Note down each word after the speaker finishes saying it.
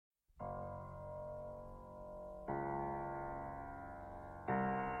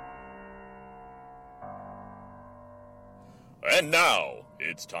And now,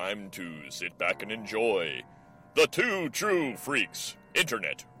 it's time to sit back and enjoy the Two True Freaks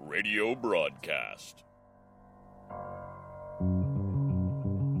Internet Radio Broadcast.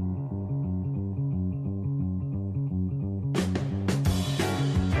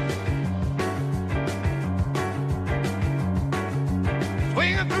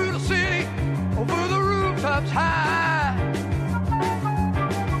 Swinging through the city, over the rooftops high.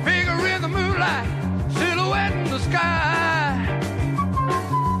 Figure in the moonlight, silhouette in the sky.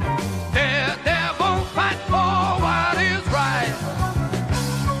 Daredevil fight for what is right.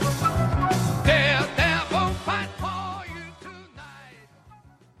 Daredevil fight for you tonight.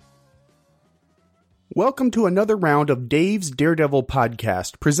 Welcome to another round of Dave's Daredevil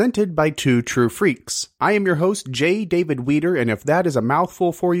podcast, presented by Two True Freaks. I am your host, J. David Weeder, and if that is a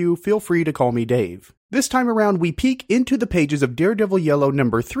mouthful for you, feel free to call me Dave. This time around, we peek into the pages of Daredevil Yellow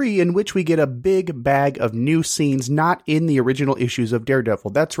number 3, in which we get a big bag of new scenes not in the original issues of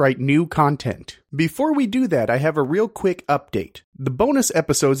Daredevil. That's right, new content. Before we do that, I have a real quick update. The bonus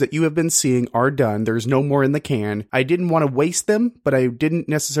episodes that you have been seeing are done. There's no more in the can. I didn't want to waste them, but I didn't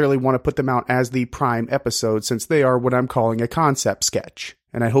necessarily want to put them out as the prime episode, since they are what I'm calling a concept sketch.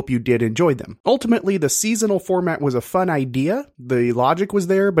 And I hope you did enjoy them. Ultimately, the seasonal format was a fun idea. The logic was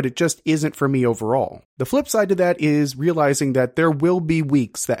there, but it just isn't for me overall. The flip side to that is realizing that there will be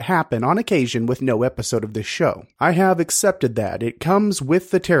weeks that happen on occasion with no episode of this show. I have accepted that. It comes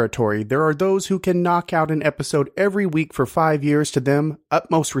with the territory. There are those who can knock out an episode every week for 5 years. To them,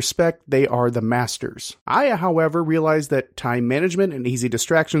 utmost respect, they are the masters. I, however, realize that time management and easy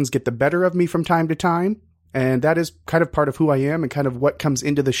distractions get the better of me from time to time. And that is kind of part of who I am and kind of what comes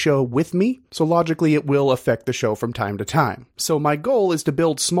into the show with me. So logically, it will affect the show from time to time. So my goal is to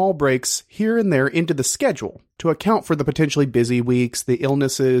build small breaks here and there into the schedule to account for the potentially busy weeks, the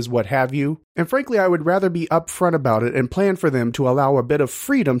illnesses, what have you. And frankly, I would rather be upfront about it and plan for them to allow a bit of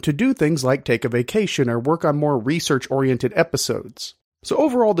freedom to do things like take a vacation or work on more research-oriented episodes. So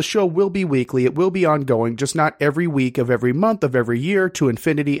overall, the show will be weekly, it will be ongoing, just not every week of every month of every year to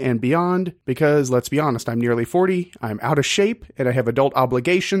infinity and beyond, because let's be honest, I'm nearly 40, I'm out of shape, and I have adult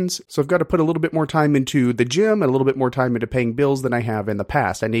obligations, so I've got to put a little bit more time into the gym and a little bit more time into paying bills than I have in the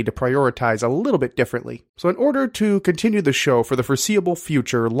past. I need to prioritize a little bit differently. So in order to continue the show for the foreseeable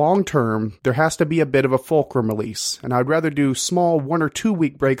future, long term, there has to be a bit of a fulcrum release, and I'd rather do small 1 or 2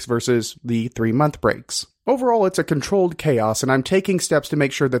 week breaks versus the 3-month breaks. Overall, it's a controlled chaos, and I'm taking steps to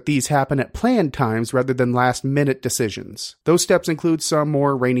make sure that these happen at planned times rather than last-minute decisions. Those steps include some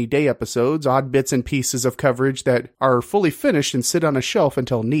more rainy day episodes, odd bits and pieces of coverage that are fully finished and sit on a shelf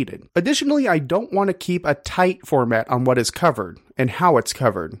until needed. Additionally, I don't want to keep a tight format on what is covered and how it's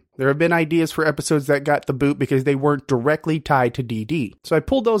covered. There have been ideas for episodes that got the boot because they weren't directly tied to DD. So I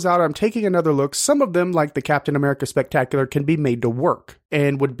pulled those out. I'm taking another look. Some of them, like the Captain America Spectacular, can be made to work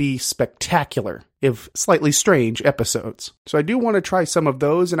and would be spectacular, if slightly strange, episodes. So I do want to try some of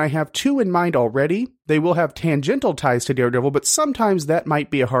those, and I have 2 in mind already. They will have tangential ties to Daredevil, but sometimes that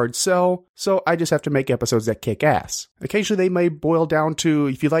might be a hard sell, so I just have to make episodes that kick ass. Occasionally they may boil down to,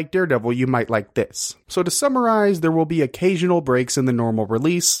 if you like Daredevil, you might like this. So to summarize, there will be occasional breaks in the normal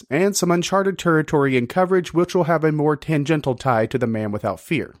release, and some uncharted territory in coverage which will have a more tangential tie to The Man Without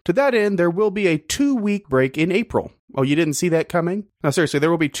Fear. To that end, there will be a 2-week break in April. Oh, you didn't see that coming? No, seriously, there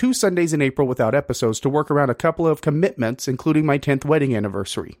will be 2 Sundays in April without episodes to work around a couple of commitments, including my 10th wedding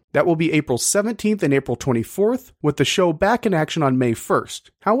anniversary. That will be April 17th and April 24th, with the show back in action on May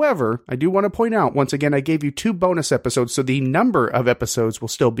 1st. However, I do want to point out, once again, I gave you 2 bonus episodes, so the number of episodes will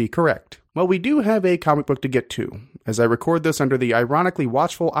still be correct. Well, we do have a comic book to get to. As I record this under the ironically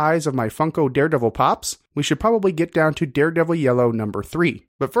watchful eyes of my Funko Daredevil Pops, we should probably get down to Daredevil Yellow number 3.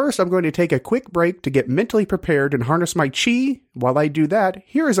 But first, I'm going to take a quick break to get mentally prepared and harness my chi. While I do that,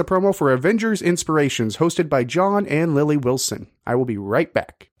 here is a promo for Avengers Inspirations, hosted by John and Lily Wilson. I will be right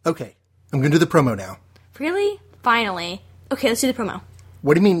back. Okay, I'm going to do the promo now. Really? Finally. Okay, let's do the promo.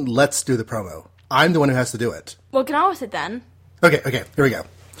 What do you mean, let's do the promo? I'm the one who has to do it. Well, get on with it then. Okay, here we go.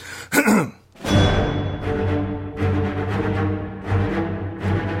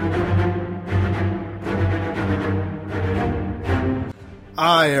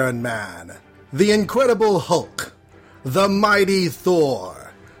 Iron Man, the Incredible Hulk, the Mighty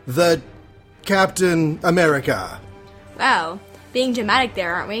Thor, the Captain America. Wow, being dramatic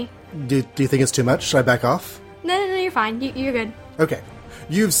there, aren't we? Do you think it's too much? Should I back off? No, you're fine. You're good. Okay.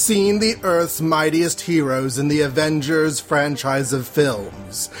 You've seen the Earth's mightiest heroes in the Avengers franchise of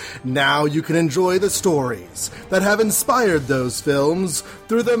films. Now you can enjoy the stories that have inspired those films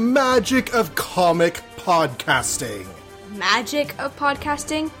through the magic of comic podcasting. Magic of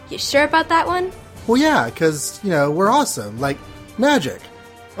podcasting? You sure about that one? Well, yeah, because, we're awesome. Like, magic.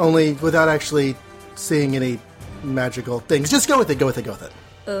 Only without actually seeing any magical things. Just go with it.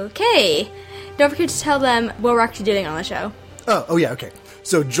 Okay. Don't forget to tell them what we're actually doing on the show. Oh yeah, okay.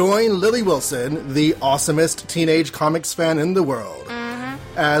 So join Lily Wilson, the awesomest teenage comics fan in the world,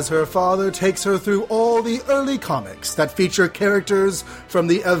 as her father takes her through all the early comics that feature characters from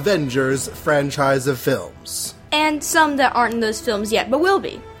the Avengers franchise of films. And some that aren't in those films yet, but will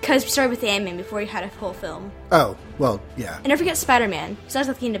be. Because we started with Ant-Man before we had a full film. Oh, well, yeah. And don't forget Spider-Man. He's not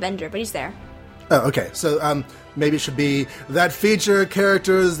like an Avenger, but he's there. Oh, okay. So, maybe it should be that feature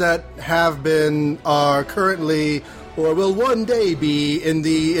characters that have been, are currently, or will one day be in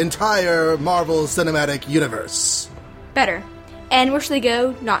the entire Marvel Cinematic Universe. Better. And where should they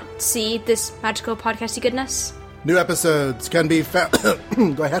go not see this magical podcasty goodness? New episodes can be found...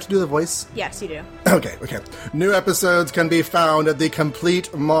 Do I have to do the voice? Yes, you do. Okay. New episodes can be found at the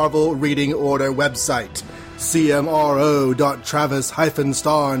Complete Marvel Reading Order website,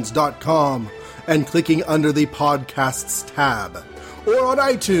 cmro.travis-starnes.com, and clicking under the Podcasts tab. Or on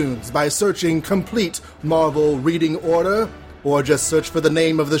iTunes by searching Complete Marvel Reading Order, or just search for the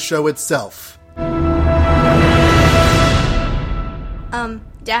name of the show itself.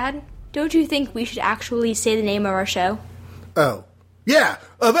 Dad, don't you think we should actually say the name of our show? Oh. Yeah!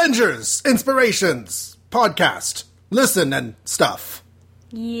 Avengers! Inspirations! Podcast. Listen and stuff.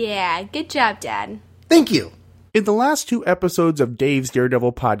 Yeah, good job, Dad. Thank you. In the last 2 episodes of Dave's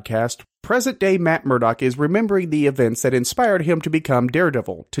Daredevil podcast, present-day Matt Murdock is remembering the events that inspired him to become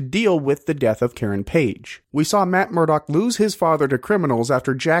Daredevil to deal with the death of Karen Page. We saw Matt Murdock lose his father to criminals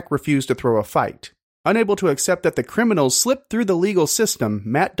after Jack refused to throw a fight. Unable to accept that the criminals slipped through the legal system,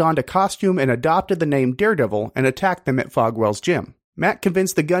 Matt donned a costume and adopted the name Daredevil and attacked them at Fogwell's gym. Matt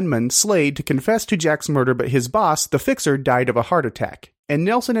convinced the gunman, Slade, to confess to Jack's murder, but his boss, the Fixer, died of a heart attack. And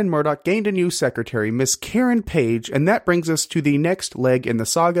Nelson and Murdock gained a new secretary, Miss Karen Page, and that brings us to the next leg in the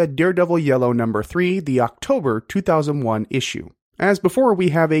saga, Daredevil Yellow number 3, the October 2001 issue. As before, we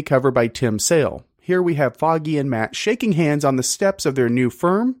have a cover by Tim Sale. Here we have Foggy and Matt shaking hands on the steps of their new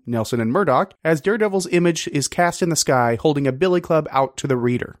firm, Nelson and Murdock, as Daredevil's image is cast in the sky holding a billy club out to the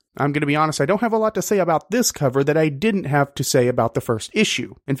reader. I'm going to be honest, I don't have a lot to say about this cover that I didn't have to say about the first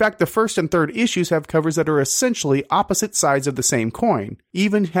issue. In fact, the first and third issues have covers that are essentially opposite sides of the same coin,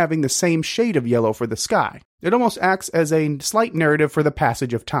 even having the same shade of yellow for the sky. It almost acts as a slight narrative for the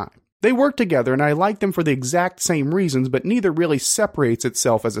passage of time. They work together, and I like them for the exact same reasons, but neither really separates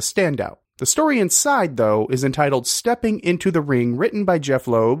itself as a standout. The story inside, though, is entitled Stepping into the Ring, written by Jeff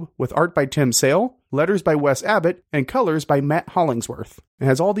Loeb, with art by Tim Sale, letters by Wes Abbott, and colors by Matt Hollingsworth.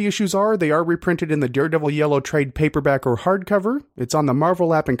 As all the issues are, they are reprinted in the Daredevil Yellow trade paperback or hardcover. It's on the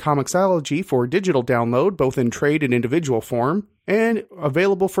Marvel app and Comixology for digital download, both in trade and individual form, and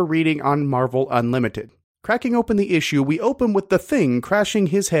available for reading on Marvel Unlimited. Cracking open the issue, we open with the Thing crashing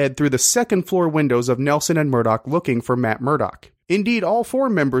his head through the second-floor windows of Nelson and Murdock looking for Matt Murdock. Indeed, all 4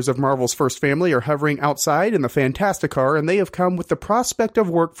 members of Marvel's first family are hovering outside in the Fantasticar, and they have come with the prospect of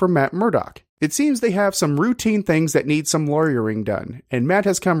work for Matt Murdock. It seems they have some routine things that need some lawyering done, and Matt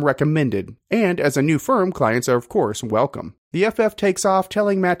has come recommended, and as a new firm, clients are of course welcome. The FF takes off,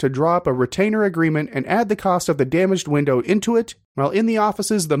 telling Matt to draw up a retainer agreement and add the cost of the damaged window into it, while in the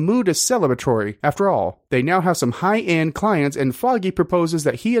offices the mood is celebratory. After all, they now have some high-end clients, and Foggy proposes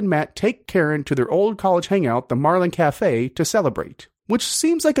that he and Matt take Karen to their old college hangout, the Marlin Cafe, to celebrate. Which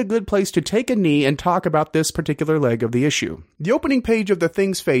seems like a good place to take a knee and talk about this particular leg of the issue. The opening page of the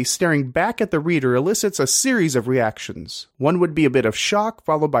Thing's face staring back at the reader elicits a series of reactions. One would be a bit of shock,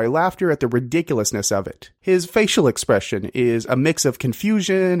 followed by laughter at the ridiculousness of it. His facial expression is a mix of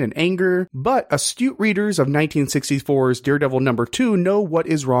confusion and anger, but astute readers of 1964's Daredevil number 2 know what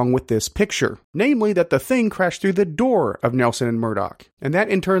is wrong with this picture. Namely that the Thing crashed through the door of Nelson and Murdock, and that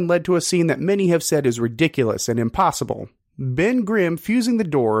in turn led to a scene that many have said is ridiculous and impossible. Ben Grimm fusing the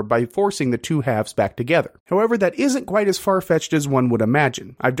door by forcing the two halves back together. However, that isn't quite as far-fetched as one would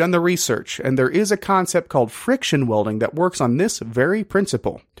imagine. I've done the research, and there is a concept called friction welding that works on this very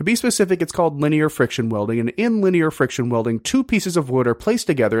principle. To be specific, it's called linear friction welding, and in linear friction welding, 2 pieces of wood are placed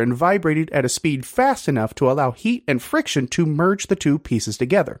together and vibrated at a speed fast enough to allow heat and friction to merge the 2 pieces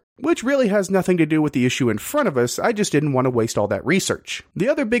together. Which really has nothing to do with the issue in front of us, I just didn't want to waste all that research. The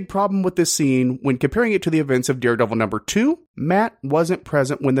other big problem with this scene, when comparing it to the events of Daredevil number 2, Matt wasn't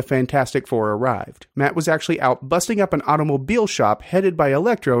present when the Fantastic Four arrived. Matt was actually out busting up an automobile shop headed by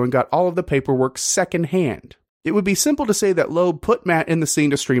Electro and got all of the paperwork secondhand. It would be simple to say that Loeb put Matt in the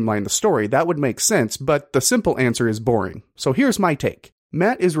scene to streamline the story. That would make sense, but the simple answer is boring. So here's my take.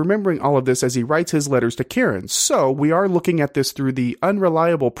 Matt is remembering all of this as he writes his letters to Karen, so we are looking at this through the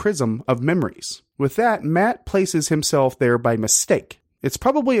unreliable prism of memories. With that, Matt places himself there by mistake. It's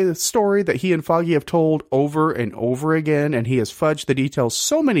probably a story that he and Foggy have told over and over again, and he has fudged the details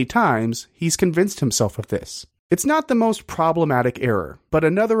so many times, he's convinced himself of this. It's not the most problematic error, but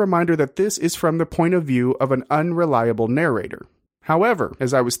another reminder that this is from the point of view of an unreliable narrator. However,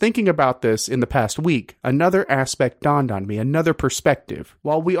 as I was thinking about this in the past week, another aspect dawned on me, another perspective.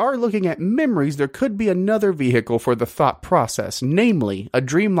 While we are looking at memories, there could be another vehicle for the thought process, namely a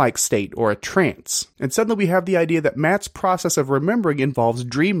dreamlike state or a trance. And suddenly we have the idea that Matt's process of remembering involves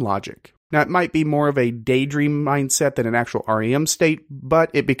dream logic. Now, it might be more of a daydream mindset than an actual REM state,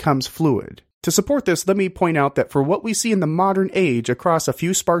 but it becomes fluid. To support this, let me point out that for what we see in the modern age across a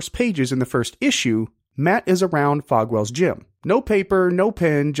few sparse pages in the first issue, Matt is around Fogwell's gym. No paper, no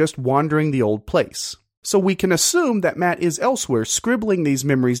pen, just wandering the old place. So we can assume that Matt is elsewhere, scribbling these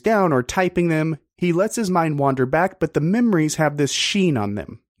memories down or typing them. He lets his mind wander back, but the memories have this sheen on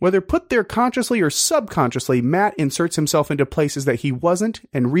them. Whether put there consciously or subconsciously, Matt inserts himself into places that he wasn't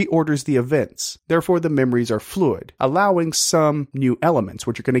and reorders the events. Therefore, the memories are fluid, allowing some new elements,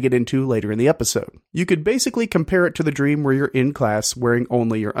 which you're going to get into later in the episode. You could basically compare it to the dream where you're in class wearing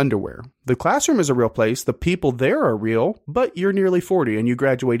only your underwear. The classroom is a real place, the people there are real, but you're nearly 40 and you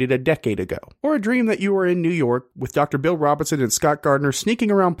graduated a decade ago. Or a dream that you were in New York with Dr. Bill Robinson and Scott Gardner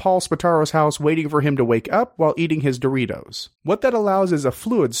sneaking around Paul Spataro's house waiting for him to wake up while eating his Doritos. What that allows is a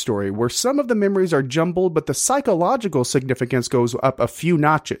fluid story where some of the memories are jumbled, but the psychological significance goes up a few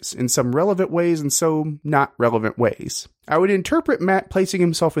notches in some relevant ways and so not relevant ways. I would interpret Matt placing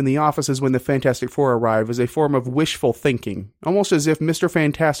himself in the offices when the Fantastic Four arrive as a form of wishful thinking, almost as if Mr.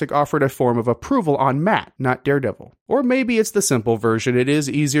 Fantastic offered a form of approval on Matt, not Daredevil. Or maybe it's the simple version. It is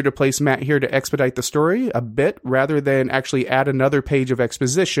easier to place Matt here to expedite the story a bit rather than actually add another page of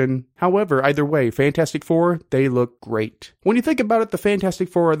exposition. However, either way, Fantastic Four, they look great. When you think about it, the Fantastic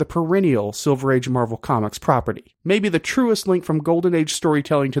Four are the perennial Silver Age Marvel Comics property. Maybe the truest link from Golden Age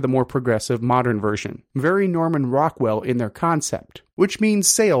storytelling to the more progressive modern version. Very Norman Rockwell in their concept. Which means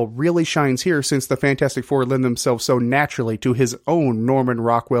Sale really shines here since the Fantastic Four lend themselves so naturally to his own Norman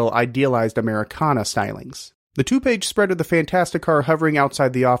Rockwell idealized Americana stylings. The 2-page spread of the Fantastic Car hovering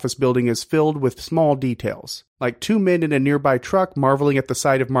outside the office building is filled with small details. Like 2 men in a nearby truck marveling at the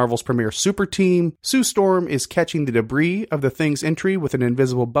sight of Marvel's premier super team, Sue Storm is catching the debris of the Thing's entry with an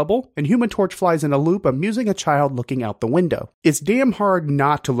invisible bubble, and Human Torch flies in a loop amusing a child looking out the window. It's damn hard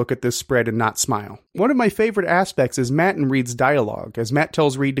not to look at this spread and not smile. One of my favorite aspects is Matt and Reed's dialogue, as Matt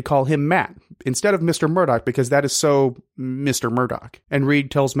tells Reed to call him Matt, instead of Mr. Murdock because that is so Mr. Murdock, and Reed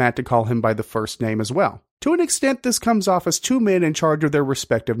tells Matt to call him by the first name as well. To an extent, this comes off as 2 men in charge of their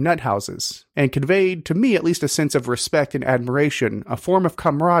respective nut houses, and conveyed, to me at least, a sense of respect and admiration, a form of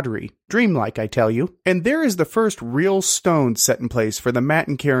camaraderie. Dreamlike, I tell you. And there is the first real stone set in place for the Matt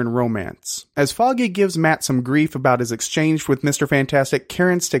and Karen romance. As Foggy gives Matt some grief about his exchange with Mr. Fantastic,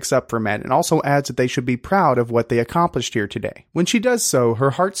 Karen sticks up for Matt and also adds that they should be proud of what they accomplished here today. When she does so,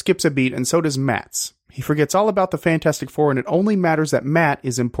 her heart skips a beat and so does Matt's. He forgets all about the Fantastic Four and it only matters that Matt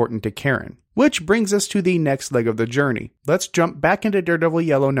is important to Karen. Which brings us to the next leg of the journey. Let's jump back into Daredevil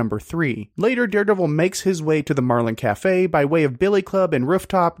Yellow number 3. Later, Daredevil makes his way to the Marlin Cafe by way of Billy Club and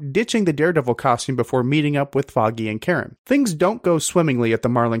Rooftop, ditching the Daredevil costume before meeting up with Foggy and Karen. Things don't go swimmingly at the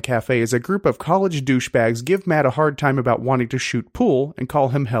Marlin Cafe as a group of college douchebags give Matt a hard time about wanting to shoot pool and call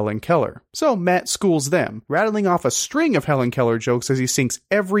him Helen Keller. So Matt schools them, rattling off a string of Helen Keller jokes as he sinks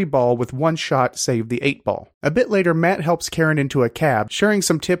every ball with one shot save the 8-ball. A bit later, Matt helps Karen into a cab, sharing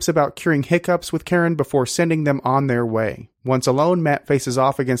some tips about curing hiccups with Karen before sending them on their way. Once alone, Matt faces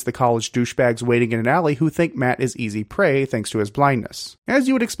off against the college douchebags waiting in an alley who think Matt is easy prey thanks to his blindness. As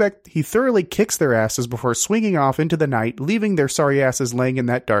you would expect, he thoroughly kicks their asses before swinging off into the night, leaving their sorry asses laying in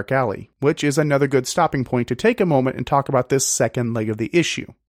that dark alley, which is another good stopping point to take a moment and talk about this second leg of the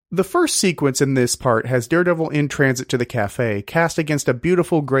issue. The first sequence in this part has Daredevil in transit to the cafe, cast against a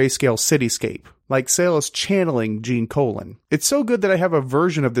beautiful grayscale cityscape, like Sale is channeling Gene Colan. It's so good that I have a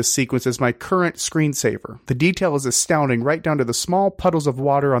version of this sequence as my current screensaver. The detail is astounding, right down to the small puddles of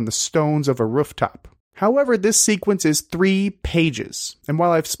water on the stones of a rooftop. However, this sequence is 3 pages, and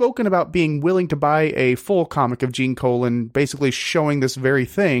while I've spoken about being willing to buy a full comic of Gene Colan basically showing this very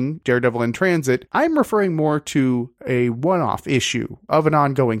thing, Daredevil in Transit, I'm referring more to a one-off issue of an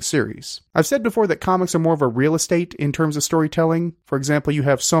ongoing series. I've said before that comics are more of a real estate in terms of storytelling. For example, you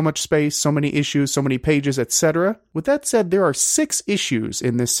have so much space, so many issues, so many pages, etc. With that said, there are 6 issues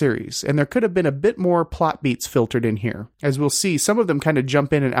in this series, and there could have been a bit more plot beats filtered in here. As we'll see, some of them kind of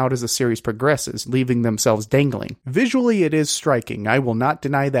jump in and out as the series progresses, leaving themselves dangling. Visually, it is striking, I will not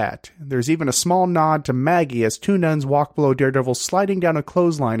deny that. There's even a small nod to Maggie as 2 nuns walk below Daredevil sliding down a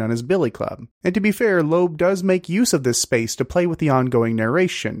clothesline on his billy club. And to be fair, Loeb does make use of this space to play with the ongoing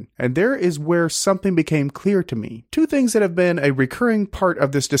narration, and there is where something became clear to me. 2 things that have been a recurring part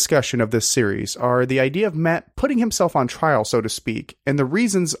of this discussion of this series are the idea of Matt putting himself on trial, so to speak, and the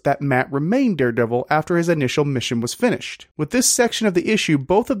reasons that Matt remained Daredevil after his initial mission was finished. With this section of the issue,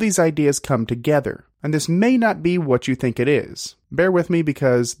 both of these ideas come together, and this may not be what you think it is. Bear with me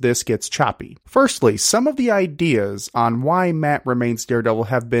because this gets choppy. Firstly, some of the ideas on why Matt remains Daredevil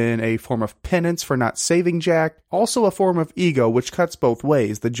have been a form of penance for not saving Jack, also a form of ego which cuts both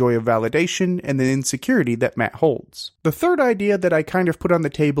ways, the joy of validation and the insecurity that Matt holds. The third idea that I kind of put on the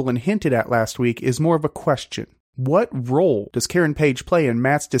table and hinted at last week is more of a question. What role does Karen Page play in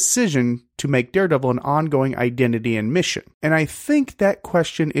Matt's decision to make Daredevil an ongoing identity and mission? And I think that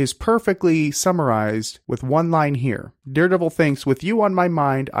question is perfectly summarized with one line here. Daredevil thinks, with you on my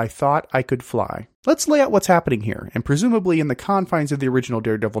mind, I thought I could fly. Let's lay out what's happening here, and presumably in the confines of the original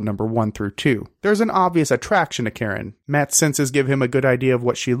Daredevil number 1 through 2. There's an obvious attraction to Karen. Matt's senses give him a good idea of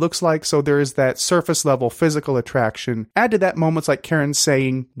what she looks like, so there is that surface-level physical attraction. Add to that moments like Karen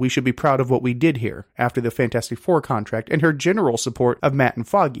saying, we should be proud of what we did here, after the Fantastic Four contract, and her general support of Matt and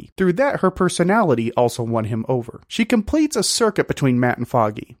Foggy. Through that, her personality also won him over. She completes a circuit between Matt and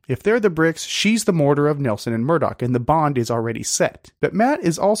Foggy. If they're the bricks, she's the mortar of Nelson and Murdock, and the bond is already set. But Matt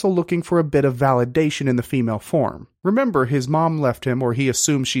is also looking for a bit of validation in the female form. Remember, his mom left him, or he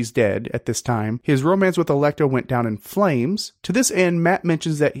assumes she's dead at this time. His romance with Elektra went down in flames. To this end, Matt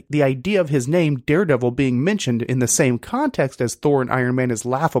mentions that the idea of his name, Daredevil, being mentioned in the same context as Thor and Iron Man is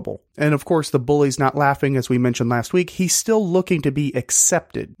laughable. And of course, the bully's not laughing, as we mentioned last week. He's still looking to be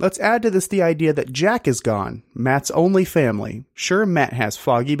accepted. Let's add to this the idea that Jack is gone, Matt's only family. Sure, Matt has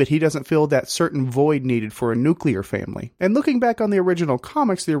Foggy, but he doesn't feel that certain void needed for a nuclear family. And looking back on the original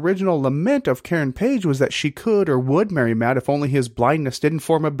comics, the original lament of Karen Page was that she could or would marry Matt if only his blindness didn't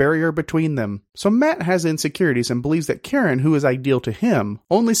form a barrier between them. So Matt has insecurities and believes that Karen, who is ideal to him,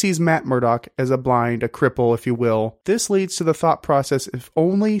 only sees Matt Murdock as a blind, a cripple, if you will. This leads to the thought process, if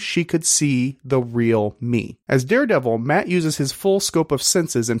only she could see the real me. As Daredevil, Matt uses his full scope of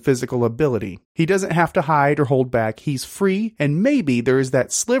senses and physical ability. He doesn't have to hide or hold back. He's free, and maybe there is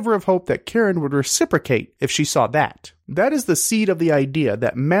that sliver of hope that Karen would reciprocate if she saw that. That is the seed of the idea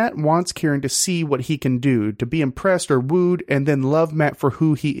that Matt wants Karen to see what he can do, to be impressed or wooed, and then love Matt for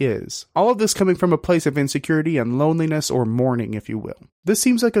who he is. All of this coming from a place of insecurity and loneliness or mourning, if you will. This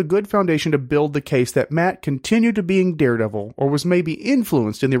seems like a good foundation to build the case that Matt continued to being Daredevil, or was maybe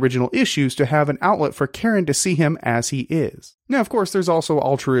influenced in the original issues to have an outlet for Karen to see him as he is. Now, of course, there's also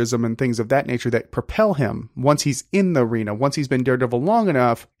altruism and things of that nature that propel him. Once he's in the arena, once he's been Daredevil long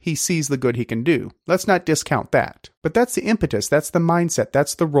enough, he sees the good he can do. Let's not discount that. But that's the impetus, that's the mindset,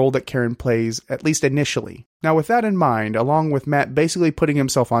 that's the role that Karen plays, at least initially. Now, with that in mind, along with Matt basically putting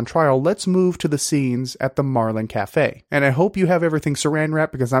himself on trial, let's move to the scenes at the Marlin Cafe. And I hope you have everything saran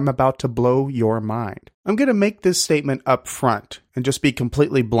wrapped because I'm about to blow your mind. I'm going to make this statement up front and just be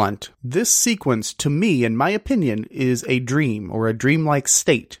completely blunt. This sequence, to me, in my opinion, is a dream or a dreamlike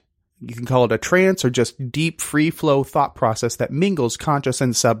state. You can call it a trance or just deep free-flow thought process that mingles conscious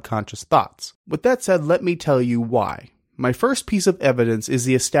and subconscious thoughts. With that said, let me tell you why. My first piece of evidence is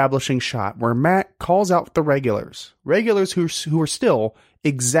the establishing shot where Matt calls out the regulars who are still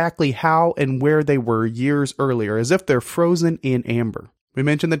exactly how and where they were years earlier, as if they're frozen in amber. We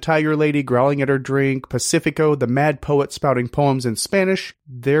mentioned the Tiger Lady growling at her drink, Pacifico, the mad poet spouting poems in Spanish.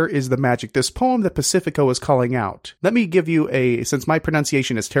 There is the magic. This poem that Pacifico is calling out. Let me give you since my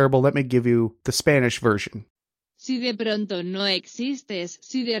pronunciation is terrible, let me give you the Spanish version. Si de pronto no existes,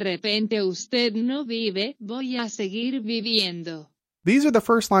 si de repente usted no vive, voy a seguir viviendo. These are the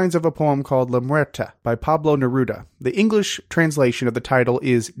first lines of a poem called La Muerta by Pablo Neruda. The English translation of the title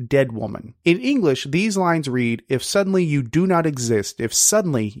is Dead Woman. In English, these lines read, if suddenly you do not exist, if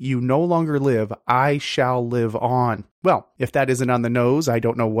suddenly you no longer live, I shall live on. Well, if that isn't on the nose, I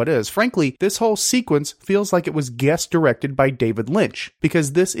don't know what is. Frankly, this whole sequence feels like it was guest directed by David Lynch,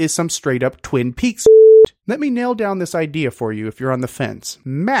 because this is some straight up Twin Peaks. Let me nail down this idea for you if you're on the fence.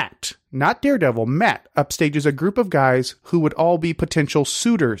 Matt, not Daredevil, Matt upstages a group of guys who would all be potential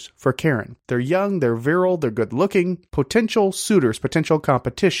suitors for Karen. They're young, they're virile, they're good looking, potential suitors, potential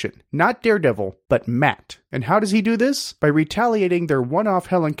competition. Not Daredevil, but Matt. And how does he do this? By retaliating their one-off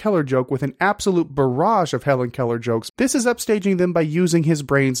Helen Keller joke with an absolute barrage of Helen Keller jokes. This is upstaging them by using his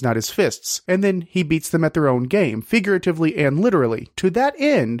brains, not his fists. And then he beats them at their own game, figuratively and literally. To that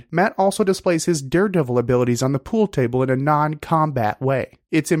end, Matt also displays his Daredevil abilities on the pool table in a non-combat way.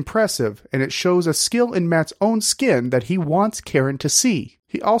 It's impressive, and it shows a skill in Matt's own skin that he wants Karen to see.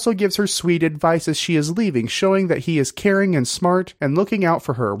 He also gives her sweet advice as she is leaving, showing that he is caring and smart and looking out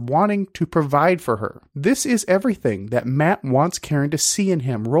for her, wanting to provide for her. This is everything that Matt wants Karen to see in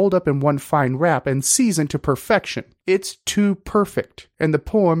him, rolled up in one fine wrap and seasoned to perfection. It's too perfect, and the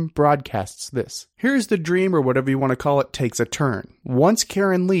poem broadcasts this. Here's the dream, or whatever you want to call it, takes a turn. Once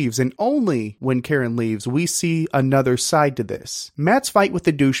Karen leaves, and only when Karen leaves, we see another side to this. Matt's fight with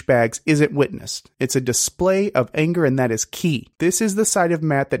the douchebags isn't witnessed. It's a display of anger, and that is key. This is the side of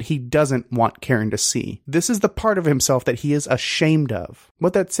Matt that he doesn't want Karen to see. This is the part of himself that he is ashamed of.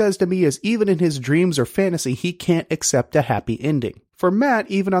 What that says to me is even in his dreams or fantasy, he can't accept a happy ending. For Matt,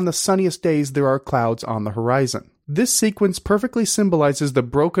 even on the sunniest days, there are clouds on the horizon. This sequence perfectly symbolizes the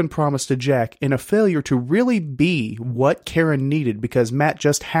broken promise to Jack and a failure to really be what Karen needed because Matt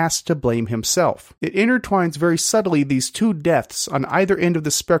just has to blame himself. It intertwines very subtly these two deaths on either end of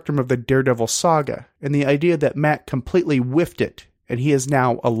the spectrum of the Daredevil saga, and the idea that Matt completely whiffed it, and he is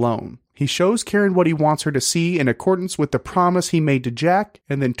now alone. He shows Karen what he wants her to see in accordance with the promise he made to Jack,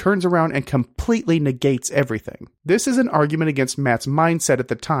 and then turns around and completely negates everything. This is an argument against Matt's mindset at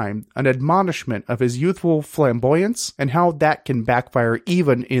the time, an admonishment of his youthful flamboyance, and how that can backfire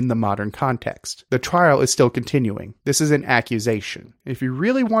even in the modern context. The trial is still continuing. This is an accusation. If you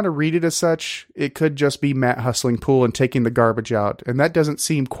really want to read it as such, it could just be Matt hustling pool and taking the garbage out, and that doesn't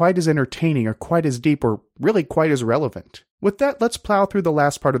seem quite as entertaining or quite as deep or really quite as relevant. With that, let's plow through the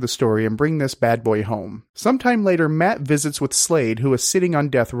last part of the story and bring this bad boy home. Sometime later, Matt visits with Slade, who is sitting on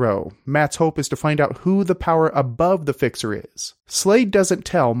death row. Matt's hope is to find out who the power above the Fixer is. Slade doesn't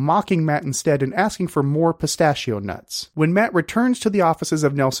tell, mocking Matt instead and asking for more pistachio nuts. When Matt returns to the offices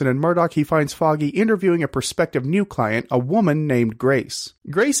of Nelson and Murdock, he finds Foggy interviewing a prospective new client, a woman named Grace.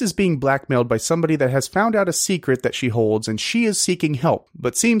 Grace is being blackmailed by somebody that has found out a secret that she holds, and she is seeking help,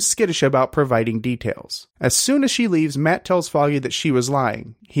 but seems skittish about providing details. As soon as she leaves, Matt tells Foggy that she was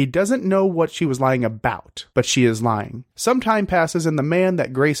lying. He doesn't know what she was lying about, but she is lying. Some time passes and the man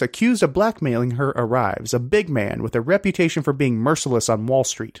that Grace accused of blackmailing her arrives, a big man with a reputation for being merciless on Wall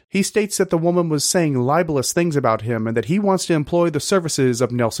Street. He states that the woman was saying libelous things about him and that he wants to employ the services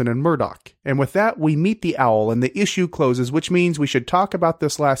of Nelson and Murdock. And with that, we meet the owl and the issue closes, which means we should talk about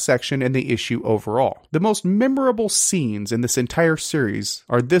this last section and the issue overall. The most memorable scenes in this entire series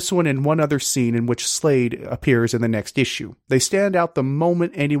are this one and one other scene in which Slade appears in the next issue. They stand out the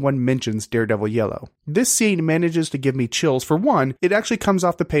moment anyone mentions Daredevil Yellow. This scene manages to give me chills. For one, it actually comes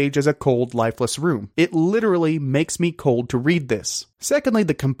off the page as a cold, lifeless room. It literally makes me cold to read this. Secondly,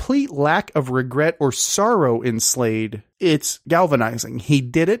 the complete lack of regret or sorrow in Slade. It's galvanizing. He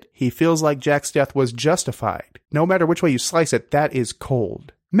did it. He feels like Jack's death was justified. No matter which way you slice it, that is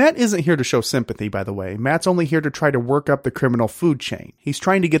cold. Matt isn't here to show sympathy, by the way. Matt's only here to try to work up the criminal food chain. He's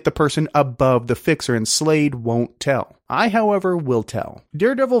trying to get the person above the Fixer, and Slade won't tell. I, however, will tell.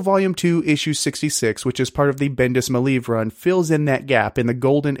 Daredevil Volume 2, Issue 66, which is part of the Bendis Malieve run, fills in that gap in the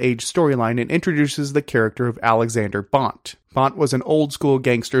Golden Age storyline and introduces the character of Alexander Bont. Bont was an old-school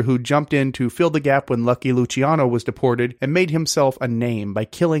gangster who jumped in to fill the gap when Lucky Luciano was deported and made himself a name by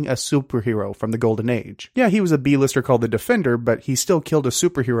killing a superhero from the Golden Age. Yeah, he was a B-lister called the Defender, but he still killed a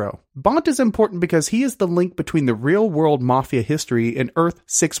superhero. Bont is important because he is the link between the real-world Mafia history and Earth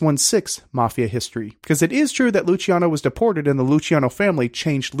 616 Mafia history. Because it is true that Luciano was deported and the Luciano family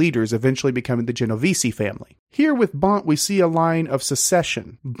changed leaders, eventually becoming the Genovese family. Here with Bont, we see a line of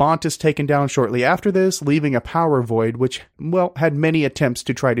secession. Bont is taken down shortly after this, leaving a power void which, well, had many attempts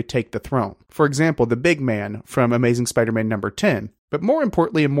to try to take the throne. For example, the Big Man from Amazing Spider-Man number 10. But more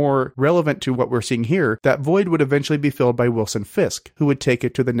importantly and more relevant to what we're seeing here, that void would eventually be filled by Wilson Fisk, who would take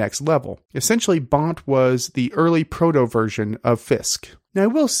it to the next level. Essentially, Bont was the early proto-version of Fisk. Now, I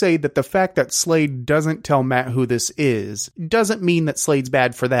will say that the fact that Slade doesn't tell Matt who this is doesn't mean that Slade's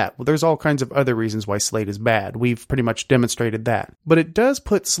bad for that. Well, there's all kinds of other reasons why Slade is bad. We've pretty much demonstrated that. But it does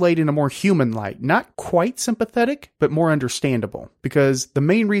put Slade in a more human light. Not quite sympathetic, but more understandable. Because the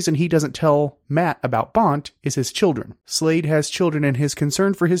main reason he doesn't tell Matt about Bont is his children. Slade has children and his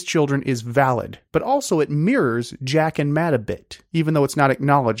concern for his children is valid. But also it mirrors Jack and Matt a bit, even though it's not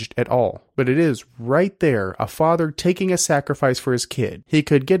acknowledged at all. But it is right there, a father taking a sacrifice for his kid. He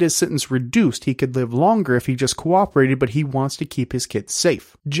could get his sentence reduced, he could live longer if he just cooperated, but he wants to keep his kids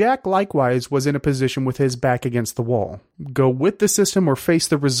safe. Jack likewise was in a position with his back against the wall. Go with the system or face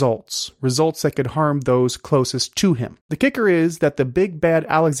the results that could harm those closest to him. The kicker is that the big bad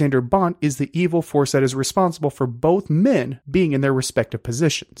Alexander Bont is the evil force that is responsible for both men being in their respective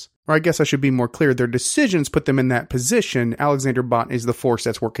positions. Or I guess I should be more clear, their decisions put them in that position. Alexander Bont is the force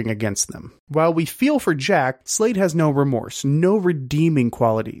that's working against them. While we feel for Jack, Slade has no remorse, no redeeming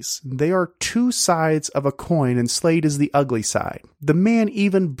qualities. They are two sides of a coin, and Slade is the ugly side. The man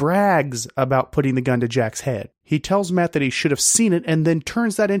even brags about putting the gun to Jack's head. He tells Matt that he should have seen it, and then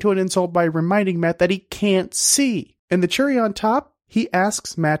turns that into an insult by reminding Matt that he can't see. And the cherry on top? He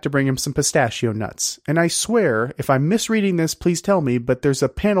asks Matt to bring him some pistachio nuts. And I swear, if I'm misreading this, please tell me, but there's a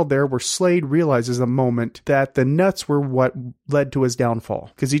panel there where Slade realizes a moment that the nuts were what led to his downfall.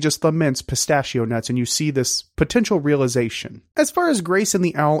 Because he just laments pistachio nuts, and you see this potential realization. As far as Grace and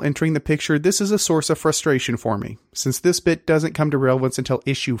the Owl entering the picture, this is a source of frustration for me, since this bit doesn't come to relevance until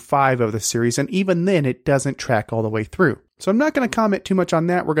issue 5 of the series, and even then it doesn't track all the way through. So I'm not going to comment too much on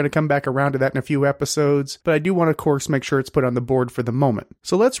that. We're going to come back around to that in a few episodes, but I do want to, of course, make sure it's put on the board for the moment.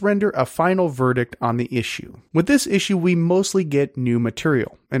 So let's render a final verdict on the issue. With this issue, we mostly get new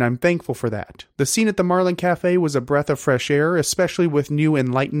material, and I'm thankful for that. The scene at the Marlin Cafe was a breath of fresh air, especially with new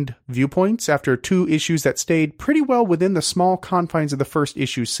enlightened viewpoints after 2 issues that stayed pretty well within the small confines of the first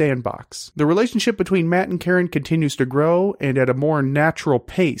issue's sandbox. The relationship between Matt and Karen continues to grow, and at a more natural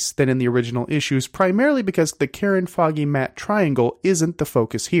pace than in the original issues, primarily because the Karen-Foggy-Matt triangle isn't the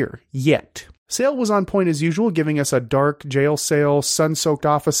focus here, yet. Sale was on point as usual, giving us a dark jail cell, sun-soaked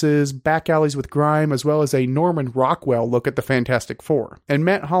offices, back alleys with grime, as well as a Norman Rockwell look at the Fantastic Four. And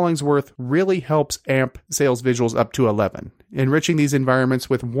Matt Hollingsworth really helps amp Sale's visuals up to 11, enriching these environments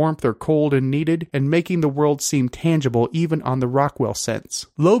with warmth they're cold and needed, and making the world seem tangible even on the Rockwell sense.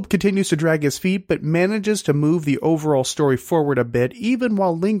 Loeb continues to drag his feet, but manages to move the overall story forward a bit, even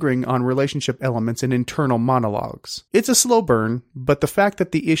while lingering on relationship elements and internal monologues. It's a slow burn, but the fact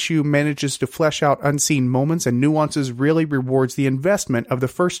that the issue manages to flesh out unseen moments and nuances really rewards the investment of the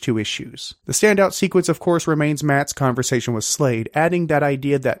first 2 issues. The standout sequence, of course, remains Matt's conversation with Slade, adding that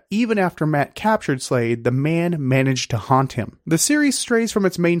idea that even after Matt captured Slade, the man managed to haunt him. The series strays from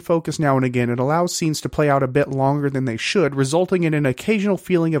its main focus now and again and allows scenes to play out a bit longer than they should, resulting in an occasional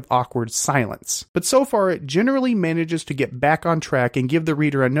feeling of awkward silence. But so far, it generally manages to get back on track and give the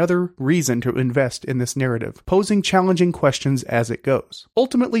reader another reason to invest in this narrative, posing challenging questions as it goes.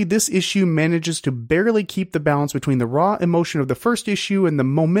 Ultimately, this issue manages to barely keep the balance between the raw emotion of the first issue and the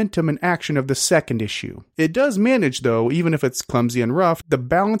momentum and action of the second issue. It does manage, though, even if it's clumsy and rough, the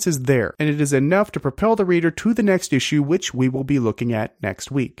balance is there, and it is enough to propel the reader to the next issue, which we will be looking at next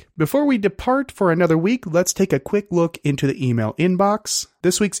week. Before we depart for another week, let's take a quick look into the email inbox.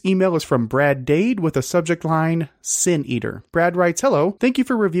 This week's email is from Brad Dade with a subject line, Sin Eater. Brad writes, "Hello, thank you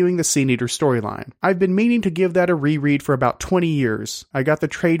for reviewing the Sin Eater storyline. I've been meaning to give that a reread for about 20 years. I got the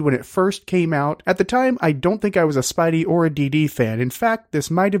trade when it first came out. At the time, I don't think I was a Spidey or a DD fan. In fact,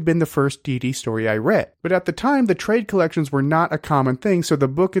 this might have been the first DD story I read. But at the time, the trade collections were not a common thing, so the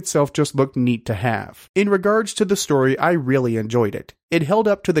book itself just looked neat to have. In regards to the story, I really enjoyed it. It held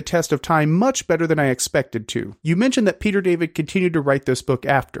up to the test of time much better than I expected to. You mentioned that Peter David continued to write this book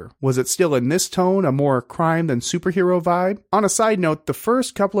after. Was it still in this tone, a more crime than superhero vibe? On a side note, the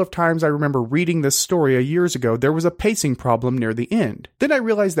first couple of times I remember reading this story years ago, there was a pacing problem near the end. Then I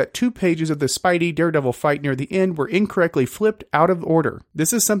realized that 2 pages of the Spidey Daredevil fight near the end were incorrectly flipped out of order.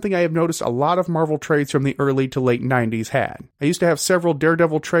 This is something I have noticed a lot of Marvel trades from the early to late 90s had. I used to have several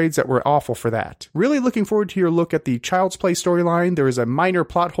Daredevil trades that were awful for that. Really looking forward to your look at the Child's Play storyline. There is a minor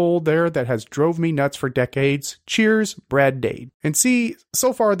plot hole there that has drove me nuts for decades. Cheers, Brad Dade." And see,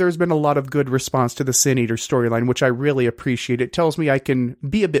 so far there's been a lot of good response to the Sin Eater storyline, which I really appreciate. It tells me I can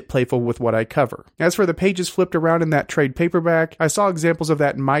be a bit playful with what I cover. As for the pages flipped around in that trade paperback, I saw examples of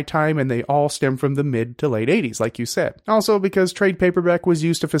that in my time, and they all stem from the mid to late 80s, like you said. Also because trade paperback was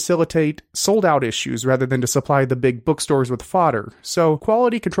used to facilitate sold-out issues rather than to supply the big bookstores with fodder, so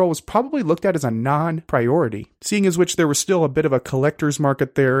quality control was probably looked at as a non-priority, seeing as which there was still a bit of a collector's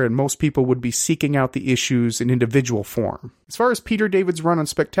market there, and most people would be seeking out the issues in individual form. As far as Peter David's run on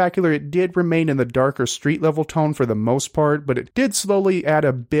Spectacular, it did remain in the darker street-level tone for the most part, but it did slowly add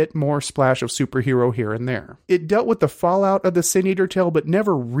a bit more splash of superhero here and there. It dealt with the fallout of the Sin Eater tale, but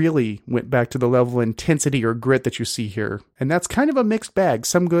never really went back to the level of intensity or grit that you see here. And that's kind of a mixed bag,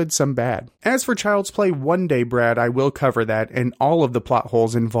 some good, some bad. As for Child's Play One Day, Brad, I will cover that and all of the plot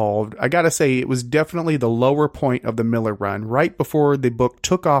holes involved. I gotta say, it was definitely the lower point of the Miller run, right before the book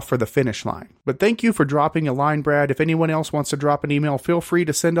took off for the finish line. But thank you for dropping a line, Brad. If anyone else wants to drop an email, feel free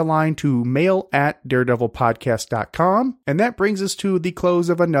to send a line to mail@daredevilpodcast.com. And that brings us to the close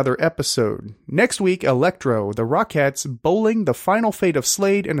of another episode. Next week, Electro, the Rockettes, Bowling, the final fate of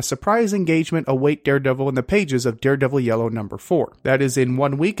Slade, and a surprise engagement await Daredevil in the pages of Daredevil Yellow number 4. That is in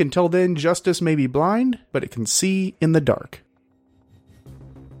 1 week. Until then, justice may be blind, but it can see in the dark.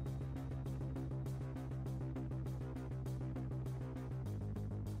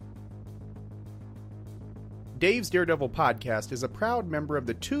 Dave's Daredevil podcast is a proud member of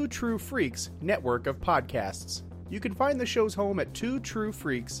the Two True Freaks network of podcasts. You can find the show's home at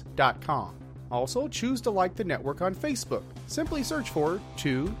twotruefreaks.com. Also, choose to like the network on Facebook. Simply search for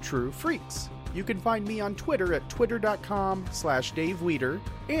Two True Freaks. You can find me on Twitter at twitter.com/DaveWeeder,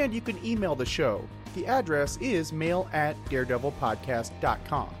 and you can email the show. The address is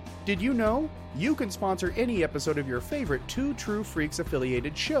mail@daredevilpodcast.com. Did you know? You can sponsor any episode of your favorite Two True Freaks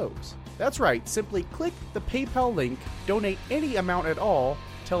affiliated shows. That's right, simply click the PayPal link, donate any amount at all,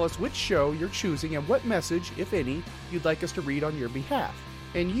 tell us which show you're choosing and what message, if any, you'd like us to read on your behalf.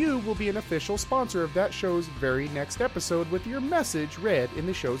 And you will be an official sponsor of that show's very next episode with your message read in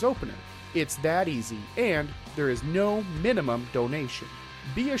the show's opener. It's that easy, and there is no minimum donation.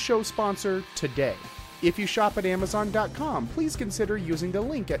 Be a show sponsor today. If you shop at Amazon.com, please consider using the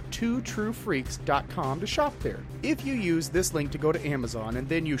link at twotruefreaks.com to shop there. If you use this link to go to Amazon and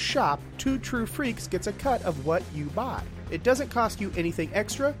then you shop, Two True Freaks gets a cut of what you buy. It doesn't cost you anything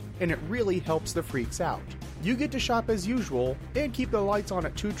extra, and it really helps the freaks out. You get to shop as usual and keep the lights on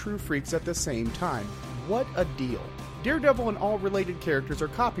at Two True Freaks at the same time. What a deal. Daredevil and all related characters are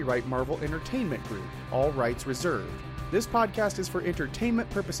copyright Marvel Entertainment Group, all rights reserved. This podcast is for entertainment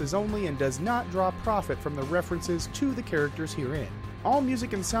purposes only and does not draw profit from the references to the characters herein. All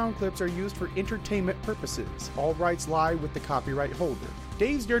music and sound clips are used for entertainment purposes. All rights lie with the copyright holder.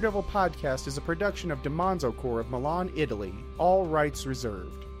 Dave's Daredevil podcast is a production of DiManzo Corps of Milan, Italy. All rights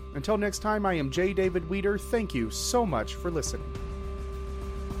reserved. Until next time, I am J. David Weeder. Thank you so much for listening.